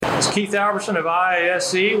It's Keith Albertson of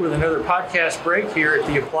IASC with another podcast break here at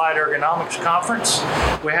the Applied Ergonomics Conference.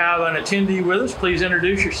 We have an attendee with us. Please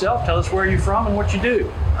introduce yourself. Tell us where you're from and what you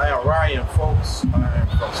do. I am Ryan Folks. I'm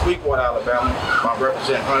from Sweetwater, Alabama. I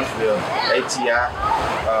represent Huntsville, ATI.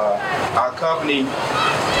 Our company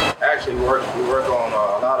actually we work on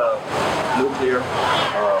a lot of nuclear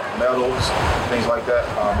metals, things like that.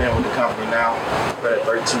 I've been with the company now for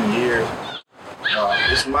 13 years.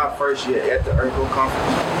 This is my first year at the Ergo Conference,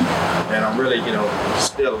 and I'm really,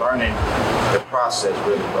 still learning the process,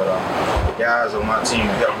 really. But the guys on my team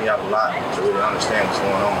helped me out a lot to really understand what's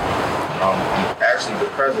going on. I'm actually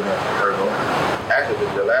the president of Ergo. Actually,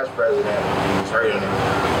 the last president, he was hurt in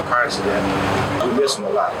a car accident. We miss him a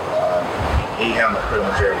lot. He handled pretty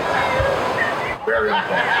much everything. Very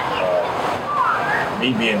important.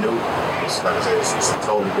 Me being new, like I said, it's a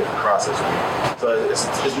totally different process for me.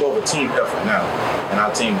 So it's more of a team effort now, and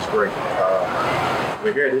our team is great.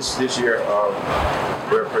 We're here this year.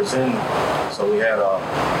 We're presenting, so we had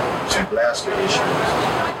some blaster issues.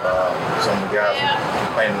 Some of the guys were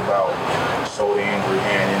complaining about shoulder injury,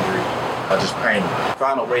 hand injury, just pain.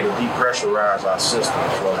 Find a way to depressurize our system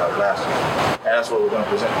as well as our blasters. And that's what we're going to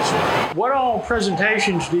present this year. What all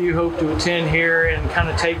presentations do you hope to attend here and kind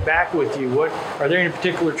of take back with you? What are there any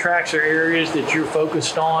particular tracks or areas that you're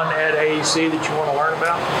focused on at AEC that you want to learn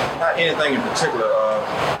about? Not anything in particular.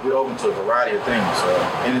 We're open to a variety of things.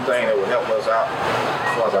 Anything that would help us out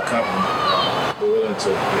as far as our company, we're willing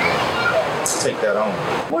to take that on.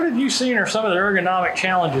 What have you seen are some of the ergonomic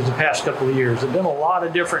challenges the past couple of years? There have been a lot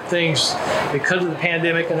of different things because of the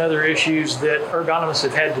pandemic and other issues that ergonomists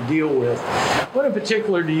have had to deal with. What in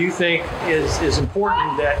particular do you think is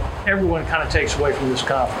important that everyone kind of takes away from this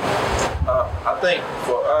conference? I think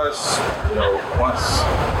for us,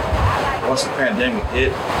 once the pandemic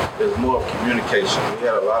hit, there's more of communication. We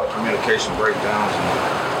had a lot of communication breakdowns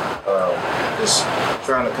and just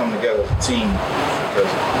trying to come together as a team,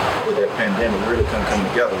 because with that pandemic, we really couldn't come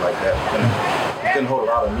together like that. We couldn't hold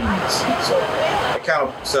a lot of meetings. So it kind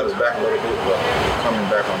of set us back a little bit, but we're coming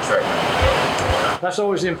back on track now. That's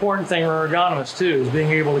always the important thing for ergonomists too, is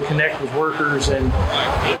being able to connect with workers and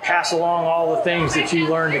pass along all the things that you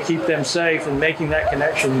learn to keep them safe, and making that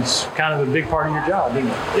connection is kind of a big part of your job, isn't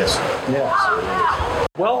it? Yes, sir. Yeah.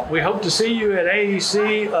 Well, we hope to see you at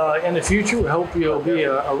AEC in the future. We hope you'll be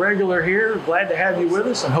a regular here. Glad to have you with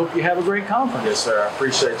us, and hope you have a great conference. Yes, sir. I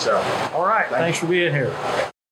appreciate y'all. All right. Thanks for being here.